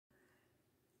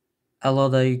Hello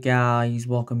there guys,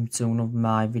 welcome to one of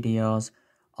my videos.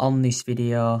 On this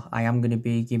video I am going to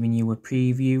be giving you a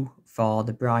preview for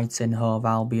the Brighton Hove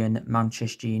Albion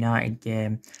Manchester United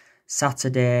game.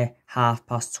 Saturday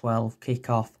 12:30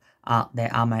 kickoff at the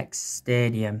Amex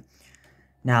Stadium.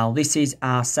 Now this is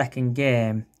our second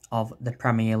game of the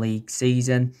Premier League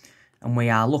season and we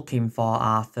are looking for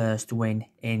our first win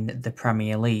in the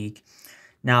Premier League.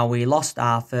 Now we lost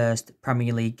our first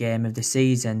Premier League game of the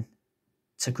season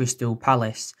to Crystal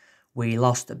Palace. We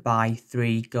lost by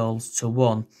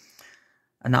 3-1,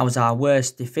 and that was our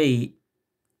worst defeat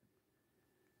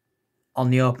on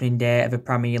the opening day of a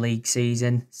Premier League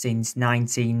season since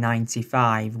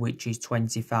 1995, which is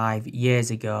 25 years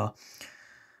ago.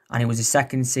 And it was the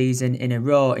second season in a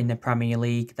row in the Premier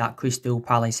League that Crystal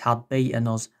Palace had beaten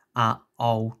us at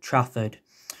Old Trafford.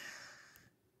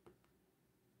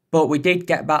 But we did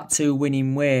get back to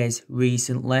winning ways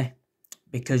recently,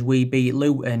 because we beat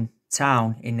Luton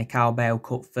Town in the Carabao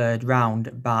Cup third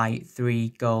round by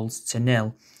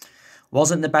 3-0.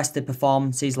 Wasn't the best of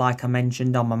performances like I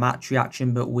mentioned on my match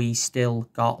reaction, but we still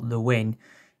got the win.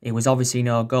 It was obviously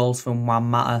no goals from Juan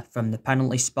Mata from the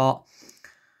penalty spot.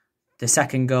 The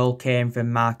second goal came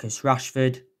from Marcus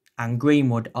Rashford, and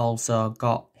Greenwood also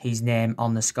got his name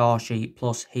on the score sheet,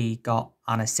 plus he got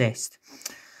an assist.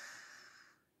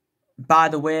 By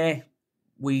the way,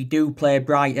 we do play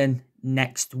Brighton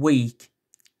next week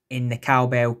in the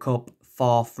Carabao Cup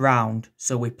fourth round,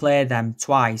 so we play them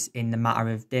twice in the matter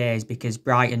of days because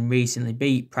Brighton recently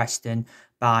beat Preston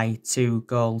by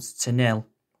 2-0.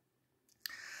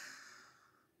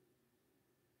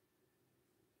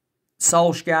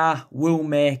 Solskjaer will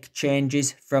make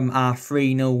changes from our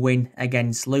 3-0 win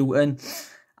against Luton.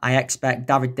 I expect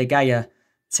David De Gea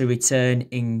to return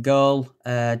in goal.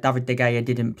 David De Gea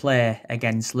didn't play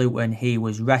against Luton. He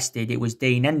was rested. It was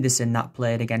Dean Henderson that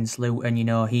played against Luton. You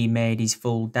know, he made his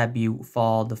full debut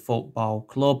for the football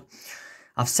club.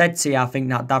 I've said to you, I think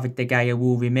that David De Gea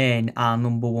will remain our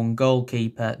number one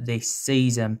goalkeeper this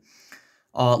season,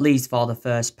 or at least for the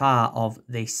first part of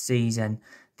this season.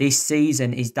 This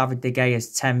season is David De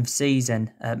Gea's 10th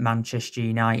season at Manchester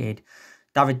United.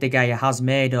 David De Gea has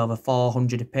made over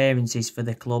 400 appearances for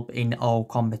the club in all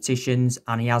competitions,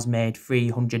 and he has made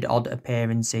 300-odd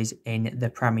appearances in the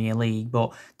Premier League.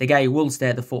 But De Gea will stay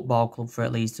at the football club for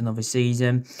at least another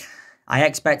season. I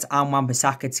expect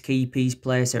Wan-Bissaka to keep his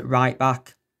place at right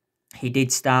back. He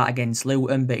did start against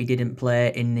Luton, but he didn't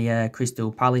play in the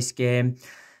Crystal Palace game.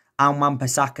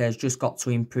 Wan-Bissaka has just got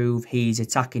to improve his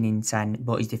attacking intent,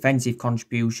 but his defensive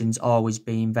contributions always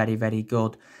been very, very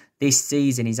good. This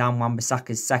season is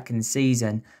Wan-Bissaka's second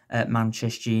season at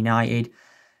Manchester United.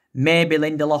 Maybe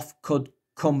Lindelof could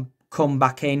come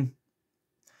back in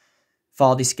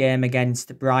for this game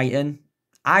against Brighton.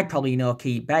 I'd probably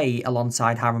keep Baye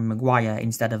alongside Harry Maguire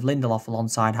instead of Lindelof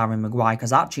alongside Harry Maguire,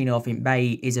 because I actually think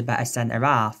Baye is a better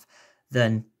centre-half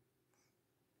than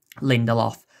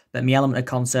Lindelof. But my element of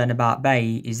concern about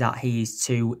Baye is that he is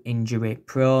too injury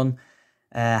prone.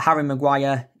 Harry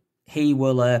Maguire, he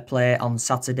will play on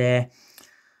Saturday.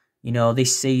 You know,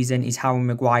 this season is Harry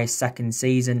Maguire's second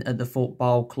season at the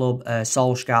football club.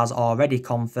 Solskjaer's already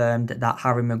confirmed that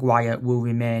Harry Maguire will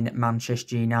remain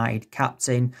Manchester United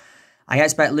captain. I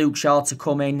expect Luke Shaw to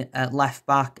come in at left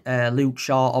back. Luke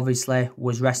Shaw obviously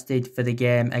was rested for the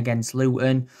game against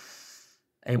Luton.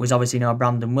 It was obviously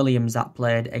Brandon Williams that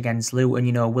played against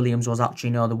Luton. Williams was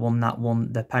actually the one that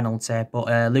won the penalty.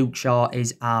 But Luke Shaw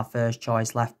is our first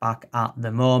choice left back at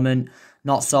the moment.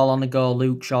 Not so long ago,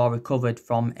 Luke Shaw recovered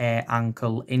from an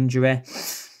ankle injury.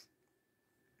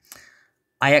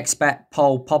 I expect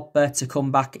Paul Pogba to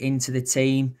come back into the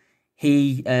team.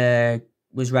 He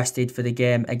was rested for the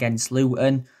game against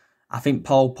Luton. I think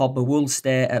Paul Pogba will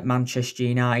stay at Manchester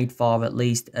United for at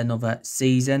least another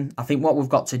season. I think what we've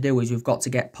got to do is we've got to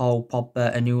get Paul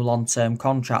Pogba a new long-term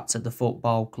contract at the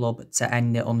football club to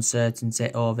end the uncertainty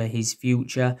over his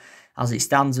future. As it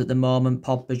stands at the moment,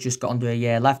 Pogba's just got under a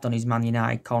year left on his Man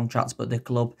United contract, but the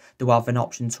club do have an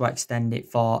option to extend it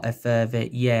for a further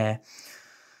year.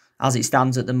 As it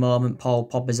stands at the moment, Paul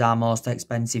Pogba's our most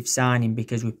expensive signing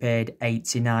because we paid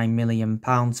 £89 million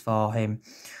for him.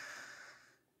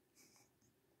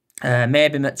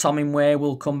 Maybe McTominay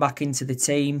will come back into the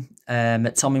team.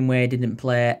 McTominay didn't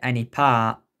play any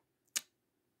part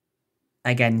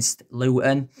against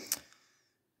Luton.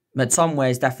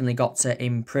 McTominay's definitely got to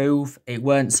improve. It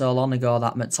weren't so long ago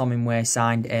that McTominay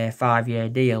signed a 5-year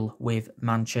deal with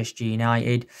Manchester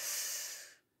United.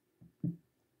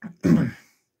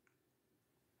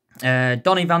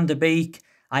 Donny van der Beek,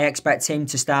 I expect him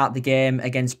to start the game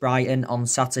against Brighton on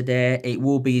Saturday. It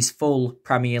will be his full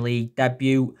Premier League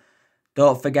debut.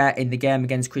 Don't forget, in the game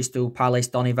against Crystal Palace,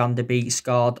 Donny van der Beek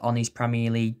scored on his Premier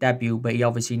League debut, but he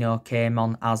obviously came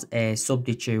on as a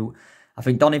substitute. I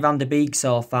think Donny van der Beek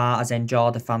so far has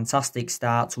enjoyed a fantastic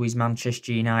start to his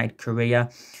Manchester United career.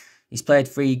 He's played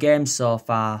 3 games so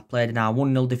far, played in our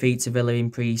 1-0 defeat to Villa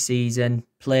in pre-season,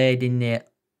 played in the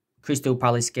Crystal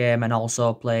Palace game and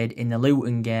also played in the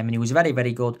Luton game, and he was very,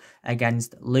 very good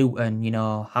against Luton,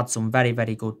 had some very,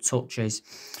 very good touches.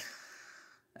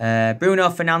 Bruno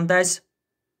Fernandes,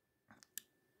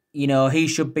 he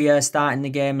should be starting the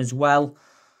game as well.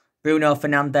 Bruno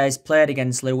Fernandes played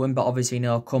against Luton, but obviously,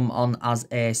 come on as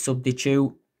a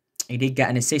substitute. He did get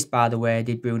an assist, by the way,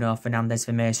 did Bruno Fernandes,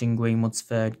 for Mason Greenwood's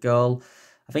 3rd goal.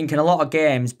 I think in a lot of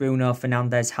games, Bruno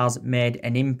Fernandes has made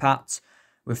an impact.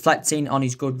 Reflecting on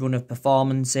his good run of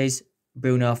performances,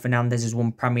 Bruno Fernandes has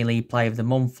won Premier League Player of the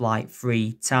Month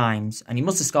 3 times. And he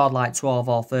must have scored 12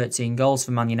 or 13 goals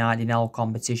for Man United in all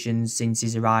competitions since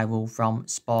his arrival from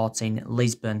Sporting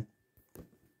Lisbon.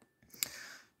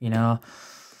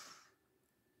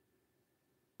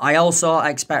 I also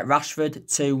expect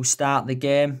Rashford to start the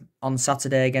game on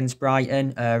Saturday against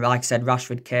Brighton. Like I said,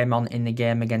 Rashford came on in the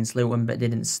game against Luton but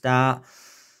didn't start.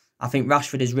 I think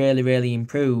Rashford has really, really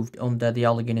improved under the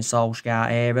Ole Gunnar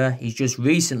Solskjaer era. He's just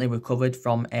recently recovered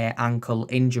from an ankle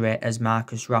injury as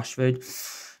Marcus Rashford.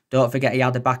 Don't forget he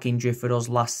had a back injury for us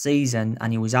last season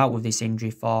and he was out with this injury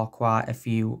for quite a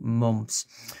few months.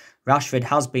 Rashford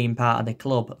has been part of the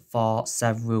club for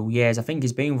several years. I think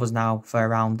he's been with us now for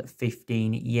around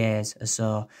 15 years or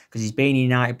so, because he's been a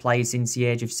United player since the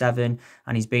age of 7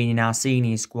 and he's been in our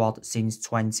senior squad since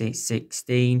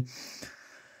 2016.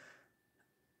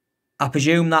 I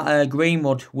presume that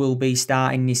Greenwood will be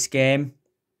starting this game.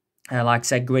 Like I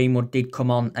said, Greenwood did come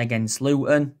on against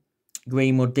Luton.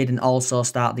 Greenwood didn't also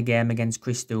start the game against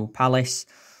Crystal Palace.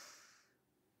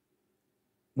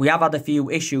 We have had a few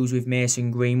issues with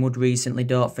Mason Greenwood recently,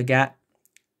 don't forget.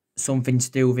 Something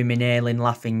to do with him inhaling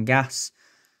laughing gas.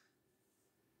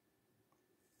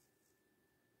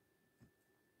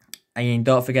 And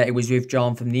don't forget he was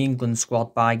withdrawn from the England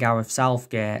squad by Gareth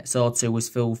Southgate. So too was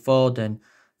Phil Foden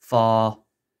for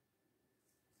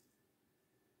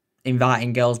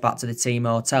inviting girls back to the team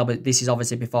hotel. But this is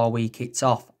obviously before we kicked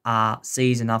off our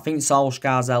season. I think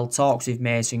Solskjaer's held talks with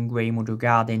Mason Greenwood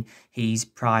regarding his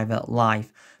private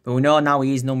life. But we know now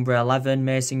he is number 11,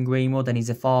 Mason Greenwood, and he's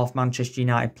the 4th Manchester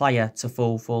United player to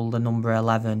fulfil the number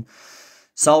 11.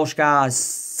 Solskjaer has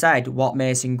said what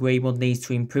Mason Greenwood needs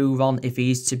to improve on if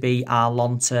he is to be our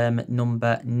long-term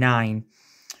number 9.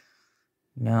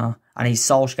 And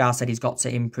Solskjaer said he's got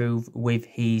to improve with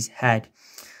his head.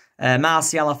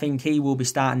 Martial, I think he will be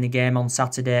starting the game on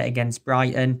Saturday against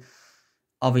Brighton.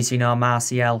 Obviously,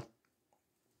 Martial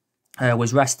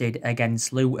was rested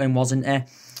against Luton, wasn't he?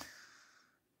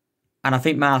 And I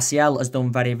think Martial has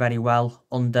done very, very well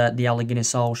under the Ole Gunnar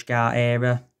Solskjaer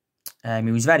era.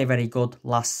 He was very, very good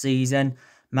last season.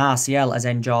 Martial has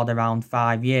enjoyed around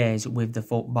 5 years with the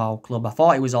football club. I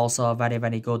thought he was also very,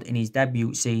 very good in his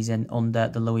debut season under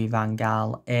the Louis van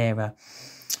Gaal era.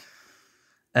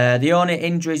 The only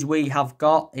injuries we have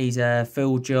got is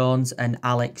Phil Jones and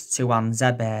Alex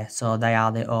Tuanzebe. So they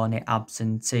are the only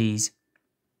absentees.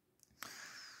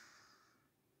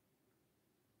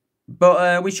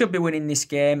 But we should be winning this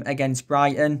game against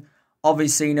Brighton.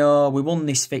 Obviously, we won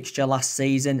this fixture last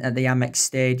season at the Amex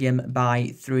Stadium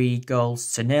by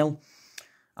 3-0.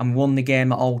 And won the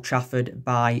game at Old Trafford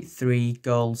by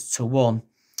 3-1.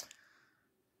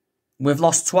 We've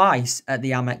lost twice at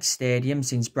the Amex Stadium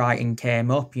since Brighton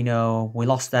came up. We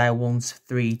lost there once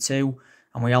 3-2.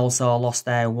 And we also lost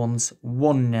there once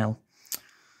 1-0.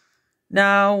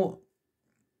 Now,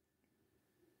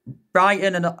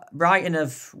 Brighton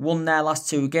have won their last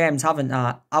 2 games, haven't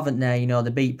they? They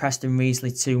beat Preston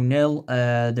Risley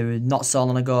 2-0. They were not so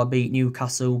long ago beat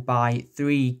Newcastle by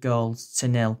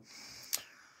 3-0.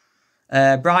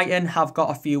 Brighton have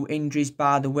got a few injuries,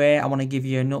 by the way. I want to give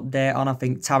you an update on. I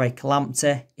think Tariq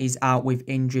Lamptey is out with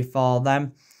injury for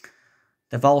them.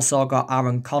 They've also got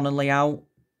Aaron Connolly out.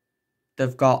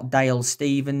 They've got Dale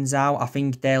Stevens out. I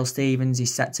think Dale Stevens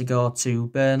is set to go to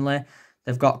Burnley.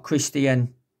 They've got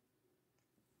Christian...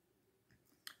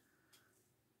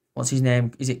 What's his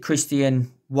name? Is it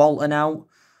Christian Walton out?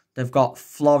 They've got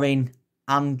Florin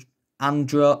Andone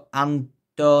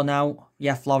out.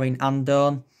 Yeah, Florin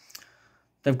Andone.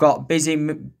 They've got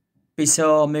Bisomu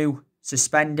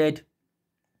suspended.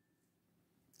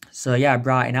 So, yeah,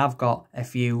 Brighton have got a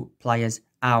few players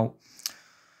out.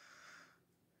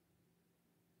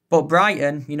 But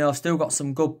Brighton, have still got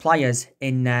some good players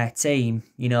in their team.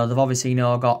 They've obviously,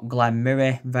 got Glenn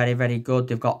Murray, very, very good.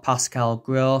 They've got Pascal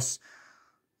Gross.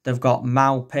 They've got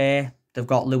Maupay. They've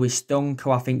got Lewis Dunk,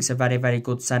 who I think is a very, very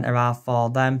good centre-half for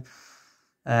them.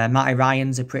 Matty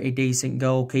Ryan's a pretty decent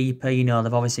goalkeeper. You know,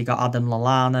 they've obviously got Adam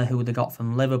Lallana, who they got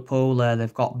from Liverpool.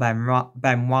 They've got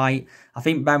Ben White. I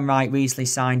think Ben White recently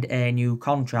signed a new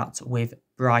contract with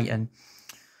Brighton.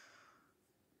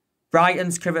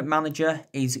 Brighton's current manager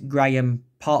is Graham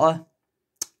Potter.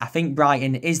 I think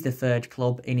Brighton is the third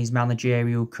club in his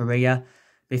managerial career.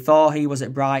 Before he was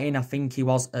at Brighton, I think he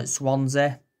was at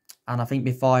Swansea. And I think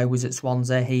before he was at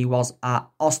Swansea, he was at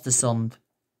Östersund,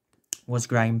 was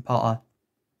Graham Potter.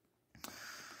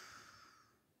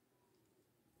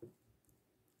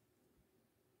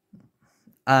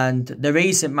 And the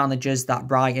recent managers that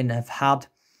Brighton have had,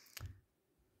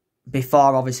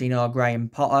 before obviously, you know, Graham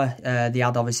Potter, they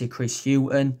had obviously Chris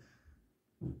Hughton,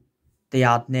 they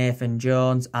had Nathan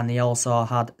Jones, and they also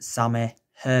had Sami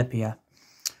Hyypiä.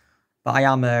 But I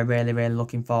am really, really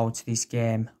looking forward to this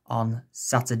game on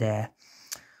Saturday.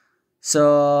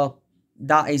 So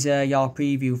that is your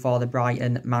preview for the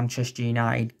Brighton-Manchester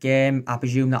United game. I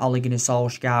presume that Ole Gunnar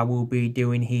Solskjaer will be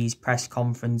doing his press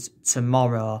conference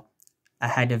tomorrow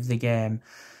ahead of the game.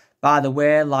 By the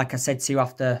way, like I said to you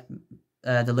after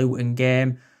the Luton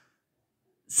game,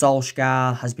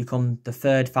 Solskjaer has become the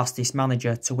third fastest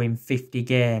manager to win 50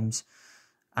 games.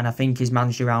 And I think he's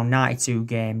managed around 92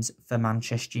 games for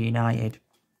Manchester United.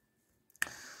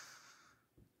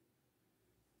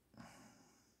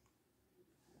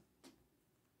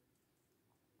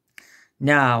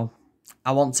 Now,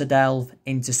 I want to delve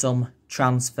into some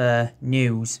transfer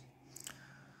news.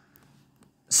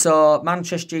 So,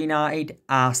 Manchester United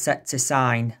are set to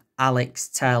sign Alex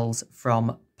Telles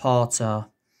from Porto.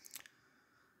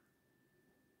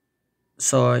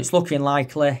 So, it's looking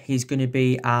likely he's going to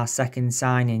be our second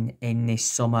signing in this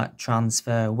summer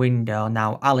transfer window.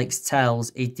 Now, Alex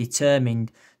Telles is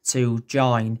determined to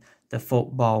join the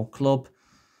football club.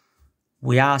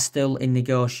 We are still in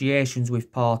negotiations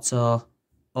with Porto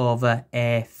over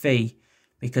a fee,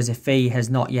 because a fee has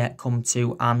not yet come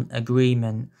to an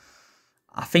agreement.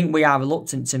 I think we are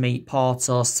reluctant to meet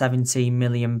Porto's £17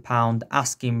 million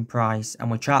asking price, and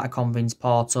we try to convince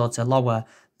Porto to lower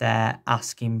their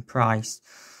asking price.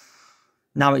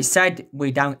 Now, it's said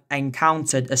we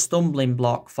encountered a stumbling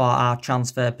block for our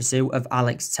transfer pursuit of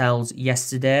Alex Telles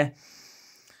yesterday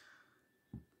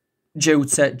due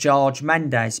to Jorge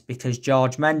Mendes, because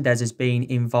Jorge Mendes has been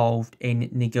involved in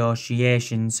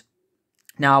negotiations.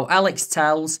 Now, Alex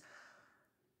Telles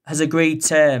has agreed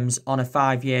terms on a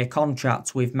 5-year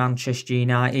contract with Manchester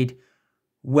United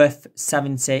worth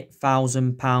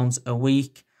 £70,000 a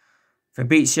week.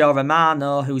 Fabrizio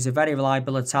Romano, who's a very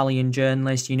reliable Italian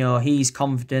journalist, you know, he's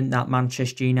confident that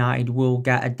Manchester United will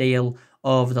get a deal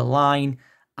over the line.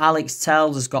 Alex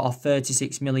Telles has got a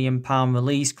 £36 million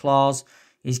release clause.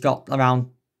 He's got around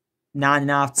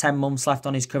 9.5, 10 months left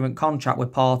on his current contract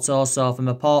with Porto. So from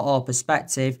a Porto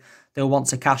perspective, they'll want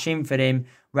to cash in for him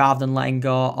rather than letting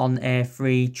go on a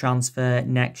free transfer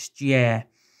next year.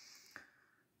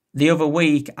 The other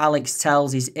week, Alex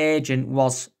Telles, his agent,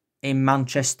 was in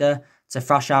Manchester to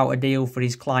thrash out a deal for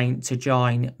his client to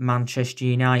join Manchester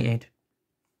United.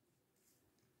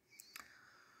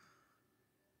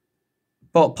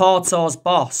 But Porto's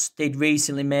boss did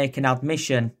recently make an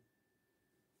admission,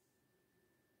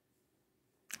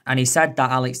 and he said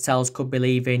that Alex Telles could be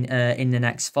leaving in the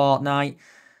next fortnight.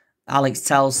 Alex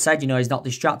Telles said, you know, he's not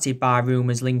distracted by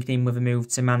rumours linking him with a move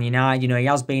to Man United. You know, he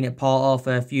has been at Porto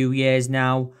for a few years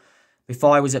now.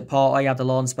 Before he was at Porto, he had a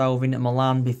loan spell with Inter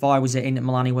Milan. Before he was at Inter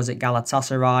Milan, he was at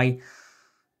Galatasaray.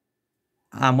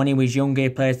 And when he was younger, he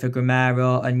played for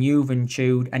Grêmio and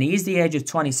Juventude. And he is the age of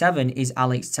 27, is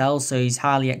Alex Telles, so he's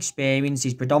highly experienced.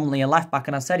 He's predominantly a left-back,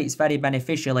 and I said it's very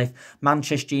beneficial if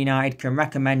Manchester United can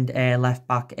recommend a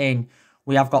left-back in.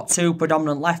 We have got two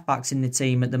predominant left-backs in the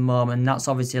team at the moment, and that's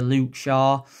obviously Luke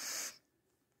Shaw.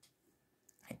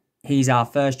 He's our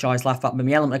first choice left-back, but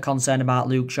my element of concern about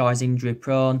Luke Shaw is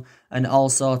injury-prone, and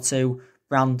also to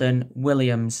Brandon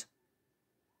Williams.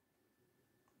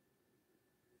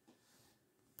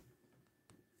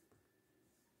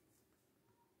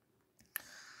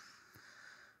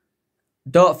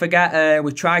 Don't forget,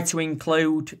 we tried to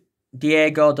include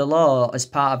Diego Dalot as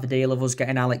part of the deal of us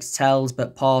getting Alex Telles,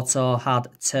 but Porto had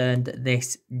turned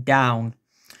this down.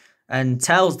 And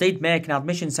Telles did make an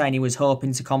admission saying he was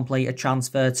hoping to complete a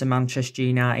transfer to Manchester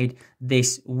United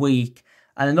this week.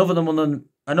 And another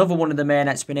one of the main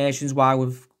explanations why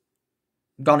we've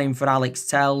gone in for Alex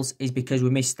Telles is because we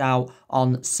missed out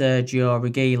on Sergio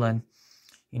Reguilón.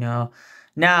 You know.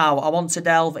 Now, I want to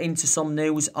delve into some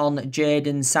news on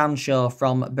Jadon Sancho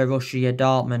from Borussia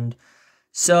Dortmund.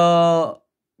 So,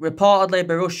 reportedly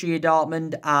Borussia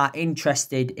Dortmund are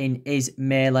interested in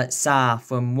Ismaila Sarr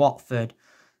from Watford.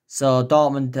 So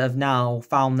Dortmund have now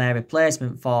found their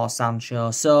replacement for Sancho.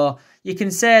 So you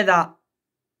can say that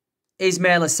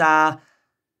Ismaila Sarr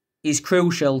is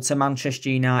crucial to Manchester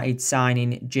United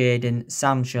signing Jadon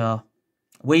Sancho.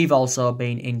 We've also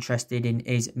been interested in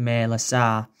Ismaila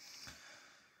Sarr.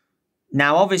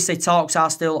 Now, obviously, talks are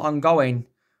still ongoing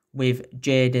with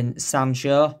Jadon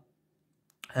Sancho.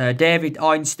 David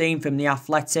Ornstein from The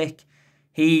Athletic,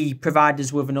 he provided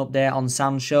us with an update on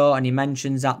Sancho, and he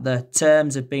mentions that the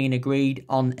terms have been agreed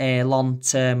on a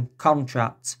long-term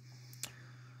contract.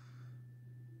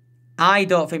 I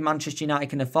don't think Manchester United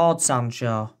can afford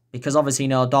Sancho, because obviously,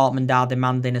 Dortmund are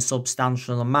demanding a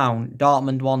substantial amount.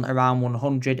 Dortmund want around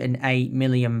 £108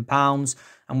 million,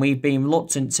 and we've been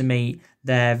reluctant to meet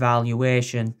their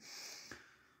valuation.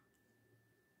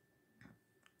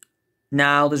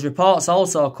 Now, there's reports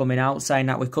also coming out saying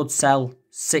that we could sell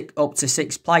up to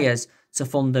 6 players to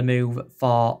fund the move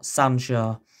for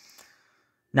Sancho.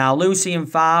 Now, Lucien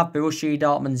Favre, Borussia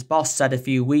Dortmund's boss, said a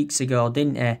few weeks ago,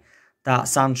 didn't he, that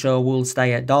Sancho will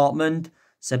stay at Dortmund.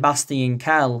 Sebastian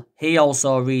Kell, he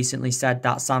also recently said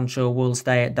that Sancho will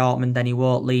stay at Dortmund and he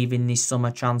won't leave in this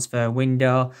summer transfer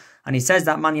window. And he says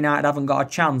that Man United haven't got a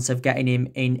chance of getting him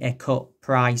in a cut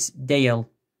price deal.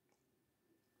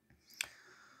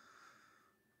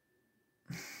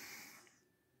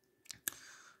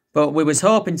 But we was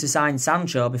hoping to sign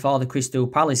Sancho before the Crystal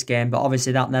Palace game, but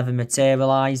obviously that never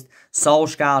materialised.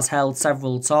 Solskjaer's held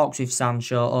several talks with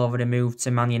Sancho over the move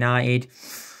to Man United.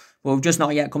 But we've just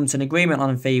not yet come to an agreement on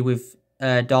a fee with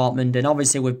Dortmund. And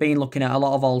obviously we've been looking at a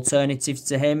lot of alternatives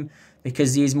to him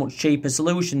because there's much cheaper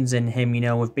solutions in him.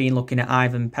 We've been looking at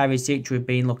Ivan Perisic. We've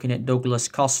been looking at Douglas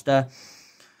Costa.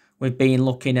 We've been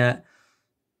looking at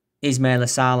Ismaila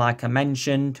Sarr, like I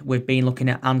mentioned. We've been looking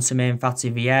at Antoine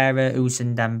Fati Vieira,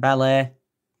 Ousmane Dembele.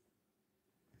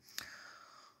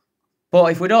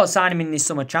 But if we don't sign him in this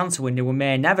summer transfer window, we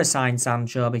may never sign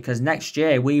Sancho because next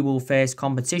year we will face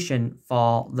competition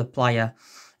for the player.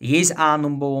 He is our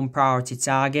number one priority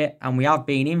target and we have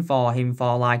been in for him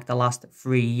for like the last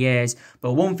 3 years.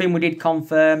 But one thing we did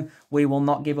confirm, we will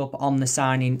not give up on the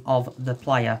signing of the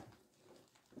player.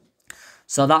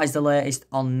 So that is the latest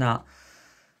on that.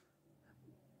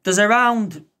 There's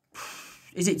around,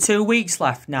 is it 2 weeks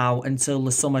left now until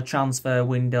the summer transfer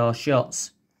window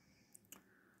shuts?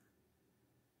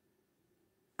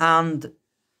 And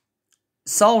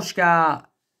Solskjaer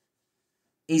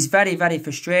is very, very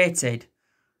frustrated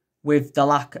with the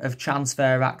lack of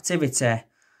transfer activity.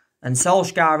 And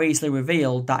Solskjaer recently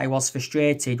revealed that he was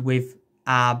frustrated with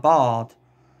our board.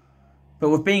 But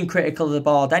we've been critical of the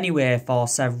board anyway for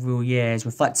several years,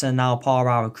 reflecting on how poor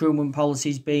our recruitment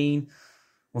policy's been.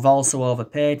 We've also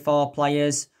overpaid for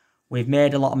players. We've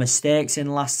made a lot of mistakes in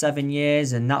the last 7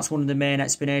 years, and that's one of the main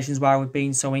explanations why we've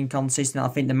been so inconsistent. I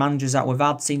think the managers that we've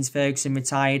had since Ferguson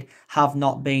retired have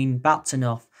not been backed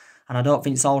enough. And I don't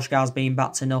think Solskjaer's been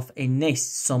backed enough in this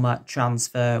summer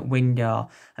transfer window.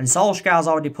 And Solskjaer's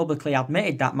already publicly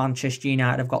admitted that Manchester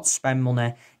United have got to spend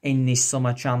money in this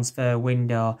summer transfer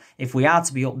window if we are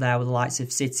to be up there with the likes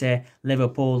of City,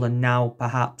 Liverpool and now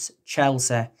perhaps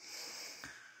Chelsea.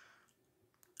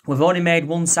 We've only made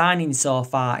one signing so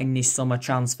far in this summer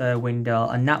transfer window,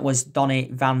 and that was Donny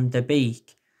van de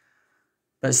Beek.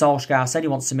 But Solskjaer said he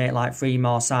wants to make like 3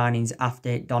 more signings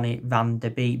after Donny van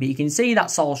de Beek. But you can see that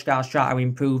Solskjaer's trying to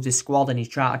improve the squad and he's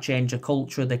trying to change the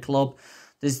culture of the club.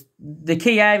 There's the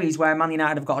key areas where Man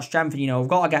United have got to strengthen. We've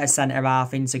got to get a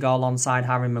centre-half in to go alongside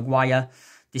Harry Maguire,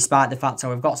 despite the fact that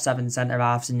we've got 7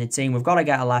 centre-halves in the team. We've got to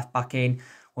get a left-back in.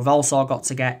 We've also got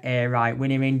to get a right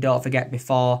winger in. Don't forget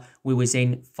before we was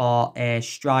in for a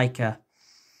striker.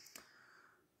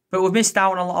 But we've missed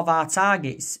out on a lot of our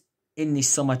targets in this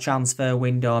summer transfer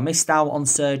window. Missed out on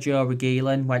Sergio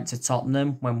Reguilon, went to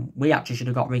Tottenham when we actually should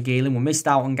have got Reguilon. We missed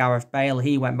out on Gareth Bale,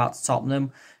 he went back to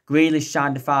Tottenham. Grealish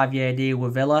signed a 5-year deal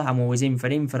with Villa and we was in for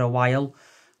him for a while.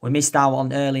 We missed out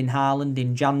on Erling Haaland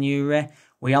in January.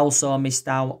 We also missed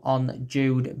out on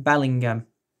Jude Bellingham.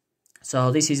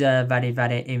 So this is very,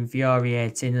 very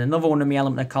infuriating. And another one of my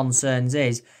element of concerns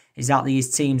is that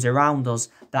these teams around us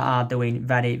that are doing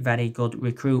very, very good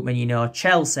recruitment.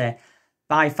 Chelsea,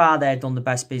 by far they've done the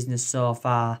best business so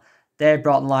far. They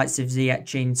brought the likes of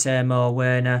Ziyech in, Timo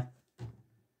Werner.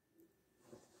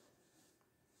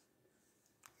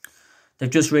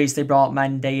 They've just recently brought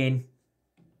Mendy in,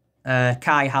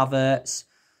 Kai Havertz,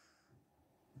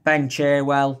 Ben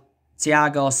Chilwell,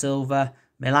 Thiago Silva,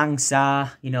 Milan Sarr.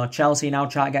 Chelsea now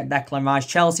trying to get Declan Rice.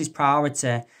 Chelsea's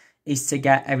priority is to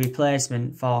get a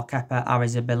replacement for Kepa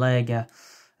Arrizabalaga.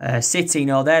 City,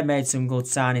 they've made some good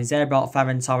signings. They brought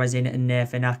Ferran Torres in and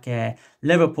Nathan Ake.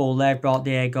 Liverpool, they've brought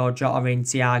Diego Jota in,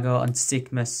 Thiago and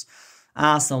Sikmas.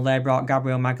 Arsenal, they brought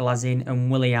Gabriel Magalhaes in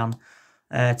and Willian.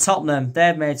 Tottenham,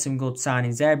 they've made some good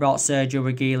signings. They brought Sergio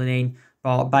Reguilon in,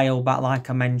 brought Bale back like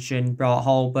I mentioned, brought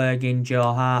Holberg in,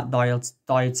 Joe Hart,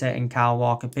 Doherty and Kyle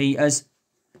Walker-Peters.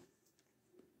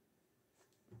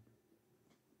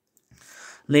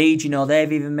 Leeds,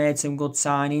 they've even made some good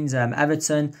signings.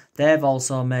 Everton, they've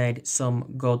also made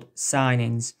some good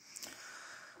signings.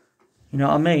 You know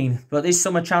what I mean? But this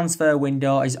summer transfer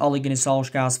window is Ole Gunnar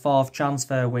Solskjaer's 4th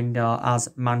transfer window as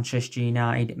Manchester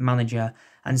United manager.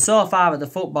 And so far at the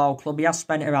football club, he has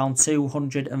spent around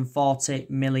 £240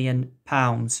 million.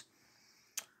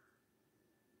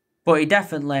 But he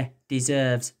definitely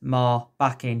deserves more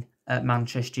backing at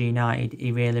Manchester United.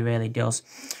 He really, really does.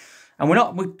 And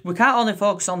we can't only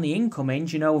focus on the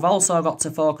incomings, we've also got to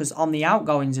focus on the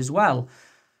outgoings as well.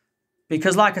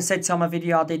 Because like I said to my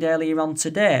video I did earlier on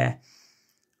today,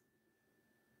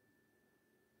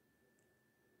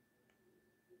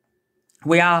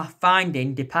 we are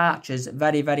finding departures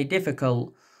very, very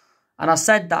difficult. And I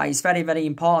said that it's very, very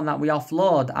important that we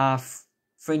offload our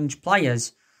fringe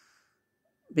players.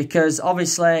 Because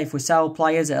obviously if we sell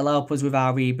players, it'll help us with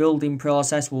our rebuilding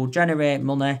process, we'll generate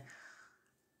money.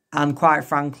 And quite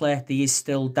frankly, there is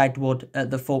still deadwood at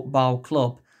the football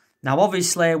club. Now,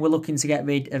 obviously, we're looking to get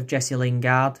rid of Jesse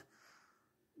Lingard.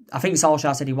 I think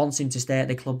Solskjaer said he wants him to stay at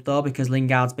the club, though, because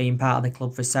Lingard's been part of the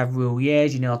club for several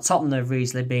years. Tottenham have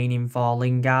recently been in for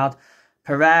Lingard.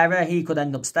 Pereira, he could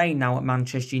end up staying now at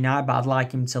Manchester United, but I'd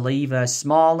like him to leave.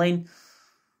 Smalling.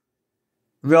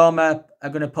 Roma are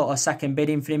going to put a second bid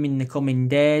in for him in the coming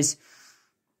days.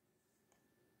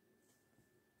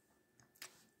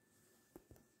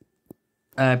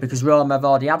 Because Roma have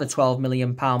already had a £12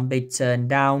 million bid turned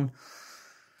down.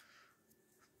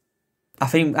 I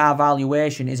think our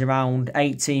valuation is around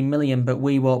 18 million, but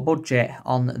we won't budget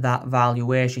on that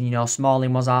valuation.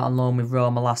 Smalling was out on loan with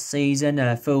Roma last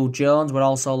season. Phil Jones, we're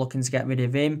also looking to get rid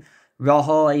of him.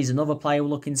 Rojo, he's another player we're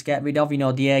looking to get rid of.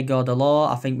 Diego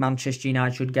Dalot, I think Manchester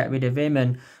United should get rid of him.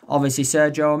 And obviously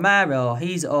Sergio Romero,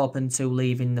 he's open to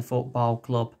leaving the football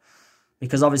club.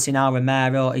 Because obviously now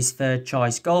Romero is 3rd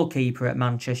choice goalkeeper at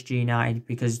Manchester United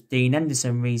because Dean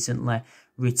Henderson recently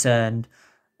returned.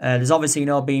 There's obviously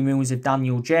been rumours of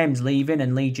Daniel James leaving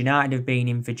and Leeds United have been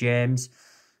in for James.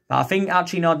 But I think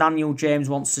actually Daniel James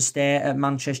wants to stay at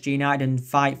Manchester United and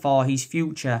fight for his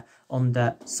future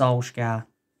under Solskjaer.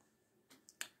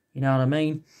 You know what I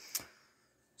mean?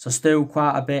 So still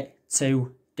quite a bit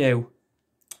to do.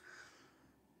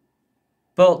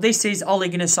 But this is Ole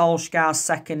Gunnar Solskjaer's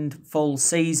 2nd full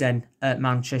season at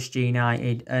Manchester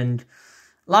United. And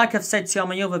like I've said to you on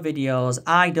my other videos,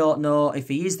 I don't know if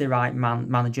he is the right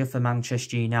manager for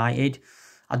Manchester United.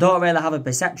 I don't really have a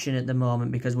perception at the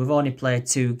moment because we've only played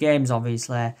 2 games,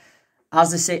 obviously.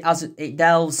 As it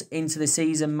delves into the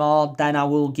season more, then I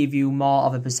will give you more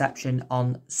of a perception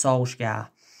on Solskjaer.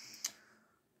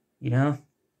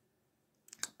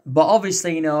 But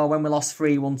obviously, when we lost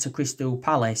 3-1 to Crystal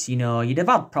Palace, you'd have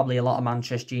had probably a lot of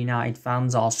Manchester United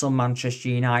fans or some Manchester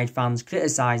United fans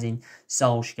criticising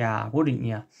Solskjaer, wouldn't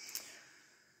you?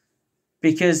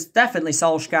 Because definitely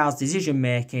Solskjaer's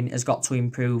decision-making has got to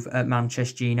improve at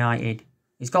Manchester United.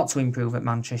 He's got to improve at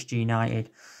Manchester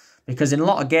United. Because in a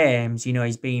lot of games,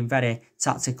 he's been very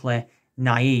tactically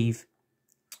naive.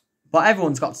 But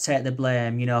everyone's got to take the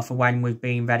blame, for when we've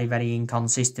been very, very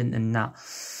inconsistent and that.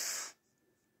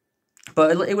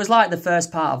 But it was like the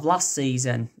first part of last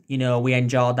season. We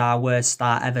enjoyed our worst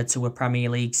start ever to a Premier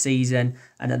League season.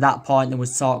 And at that point, there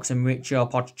was talks of Mauricio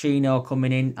Pochettino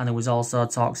coming in. And there was also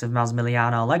talks of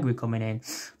Massimiliano Allegri coming in.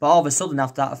 But all of a sudden,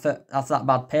 after that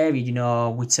bad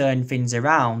period, we turned things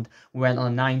around. We went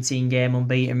on a 19-game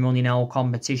unbeaten run in all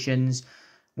competitions.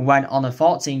 We went on a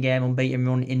 14-game unbeaten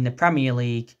run in the Premier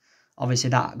League.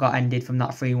 Obviously, that got ended from that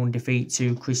 3-1 defeat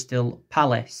to Crystal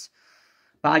Palace.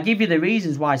 But I give you the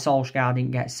reasons why Solskjaer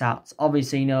didn't get sacked.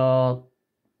 Obviously, Bruno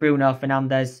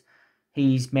Fernandes,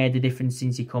 he's made the difference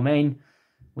since he come in.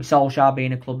 With Solskjaer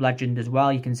being a club legend as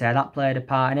well, you can say that played a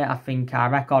part in it. I think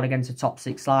our record against the top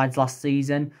 6 sides last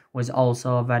season was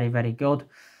also very, very good.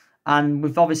 And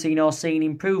we've obviously, seen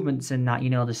improvements in that.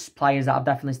 There's players that have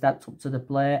definitely stepped up to the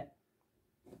plate,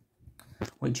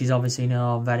 which is obviously,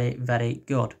 very, very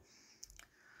good.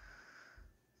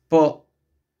 But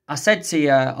I said to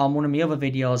you on one of my other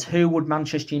videos, who would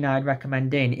Manchester United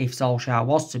recommend in if Solskjaer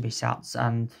was to be sacked?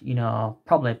 And,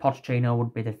 probably Pochettino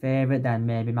would be the favourite. Then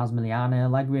maybe Massimiliano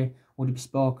Allegri would be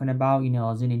spoken about.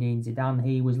 Zinedine Zidane,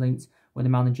 he was linked with a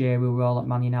managerial role at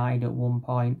Man United at one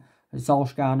point.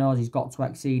 Solskjaer knows he's got to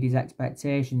exceed his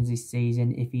expectations this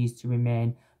season if he's to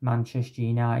remain Manchester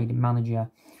United manager.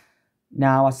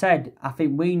 Now, I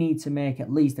think we need to make at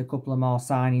least a couple of more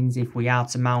signings if we are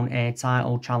to mount a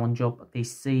title challenge up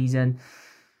this season.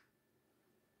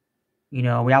 You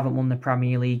know, we haven't won the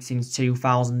Premier League since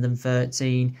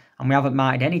 2013, and we haven't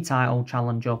mounted any title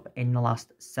challenge up in the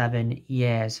last 7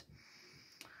 years.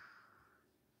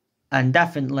 And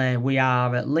definitely, we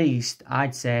are at least,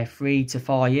 I'd say, 3 to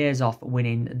 4 years off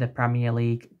winning the Premier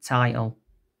League title.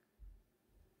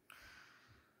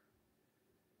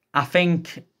 I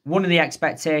think one of the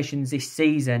expectations this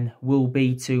season will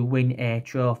be to win a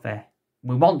trophy.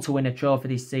 We want to win a trophy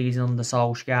this season under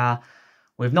Solskjaer.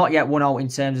 We've not yet won out in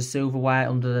terms of silverware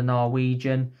under the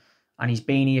Norwegian, and he's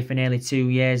been here for nearly 2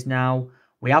 years now.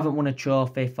 We haven't won a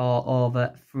trophy for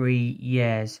over 3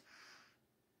 years.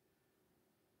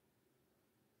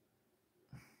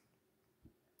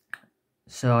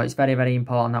 So it's very, very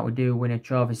important that we do win a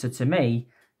trophy. So to me,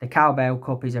 the Carabao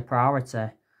Cup is a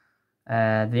priority. We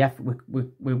can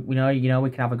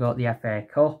have a go at the FA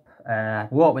Cup.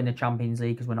 We won't win the Champions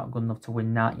League because we're not good enough to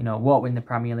win that. You know, we won't win the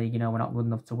Premier League. You know, we're not good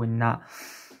enough to win that.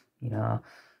 You know.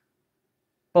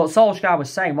 But Solskjaer was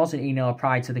saying, wasn't he, you know,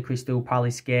 prior to the Crystal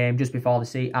Palace game, just before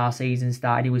our season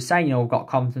started, he was saying, you know, we've got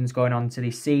confidence going on to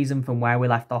this season from where we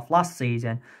left off last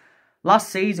season. Last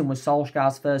season was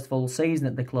Solskjaer's first full season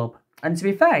at the club. And to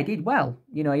be fair, he did well.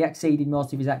 You know, he exceeded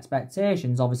most of his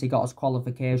expectations. Obviously got us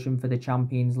qualification for the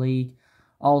Champions League.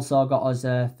 Also got us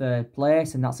third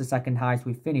place, and that's the second highest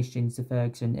we've finished since the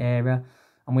Ferguson era.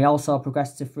 And we also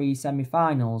progressed to 3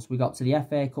 semi-finals. We got to the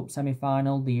FA Cup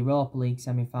semi-final, the Europa League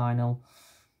semi-final,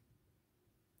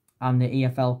 and the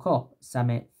EFL Cup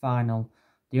semi-final.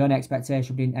 The only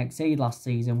expectation we didn't exceed last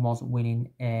season was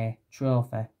winning a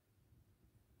trophy.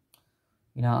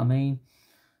 You know what I mean?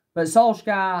 But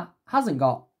Solskjaer hasn't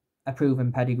got a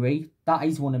proven pedigree. That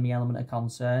is one of my element of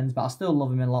concerns, but I still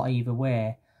love him a lot either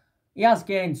way. He has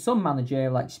gained some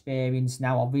managerial experience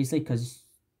now, obviously, because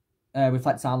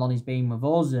reflects how long he's been with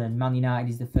us, and Man United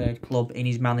is the third club in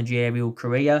his managerial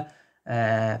career.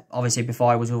 Obviously,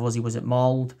 before he was with us, he was at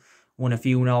Mould, won a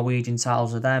few Norwegian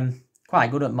titles with them.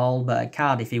 Quite good at Mould, but at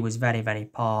Cardiff, he was very, very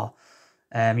poor.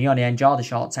 He only enjoyed the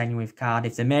short tenure with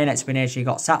Cardiff. The main explanation he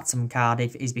got sacked from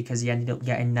Cardiff is because he ended up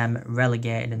getting them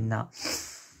relegated and that.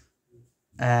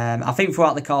 I think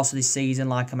throughout the course of this season,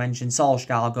 like I mentioned,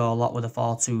 Solskjaer will go a lot with a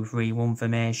 4-2-3-1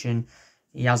 formation.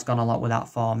 He has gone a lot with that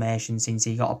formation since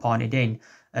he got appointed in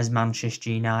as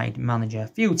Manchester United manager. A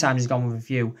few times he's gone with a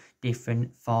few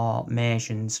different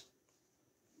formations.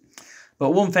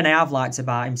 But one thing I have liked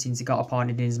about him since he got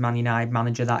appointed in as Man United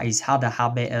manager, that he's had a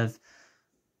habit of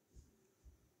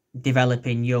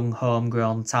developing young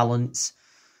homegrown talents.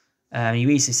 He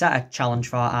recently set a challenge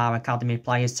for our academy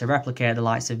players to replicate the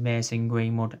likes of Mason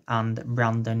Greenwood and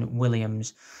Brandon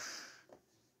Williams.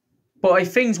 But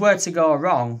if things were to go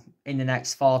wrong in the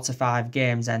next 4 to 5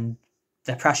 games, then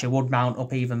the pressure would mount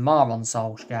up even more on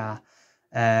Solskjaer.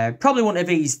 Probably wouldn't have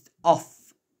eased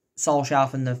off Solskjaer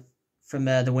from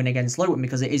the win against Luton,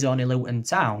 because it is only Luton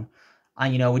Town.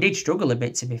 And, you know, we did struggle a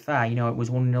bit, to be fair. You know, it was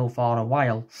 1-0 for a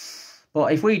while.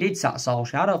 But if we did sack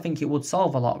Solskjaer, I don't think it would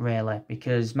solve a lot, really,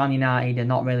 because Man United are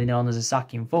not really known as a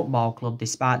sacking football club,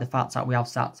 despite the fact that we have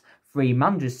sacked 3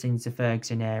 managers since the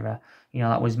Ferguson era. You know,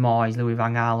 that was Moyes, Louis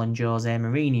van Gaal and Jose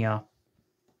Mourinho.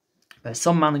 But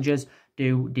some managers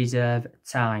do deserve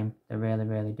time. They really,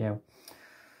 really do.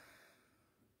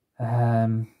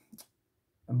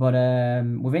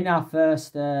 Within our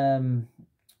first,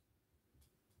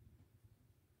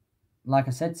 like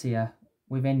I said to you,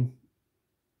 within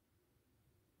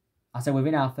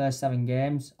our first 7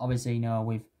 games, obviously, you know,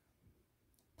 we've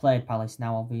played Palace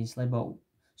now, obviously, but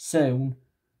soon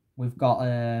we've got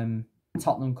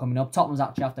Tottenham coming up. Tottenham's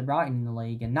actually after Brighton in the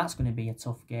league, and that's going to be a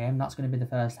tough game. That's going to be the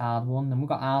first hard one. Then we've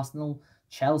got Arsenal,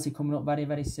 Chelsea coming up very,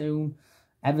 very soon.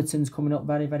 Everton's coming up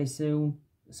very, very soon.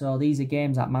 So these are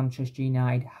games that Manchester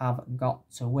United have got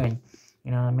to win.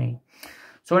 You know what I mean?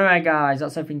 So anyway, guys,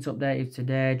 that's everything to update you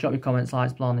today. Drop your comments,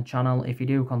 likes below on the channel. If you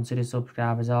do, consider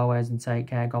subscribe as always, and take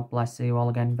care. God bless. See you all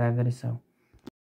again very, very soon.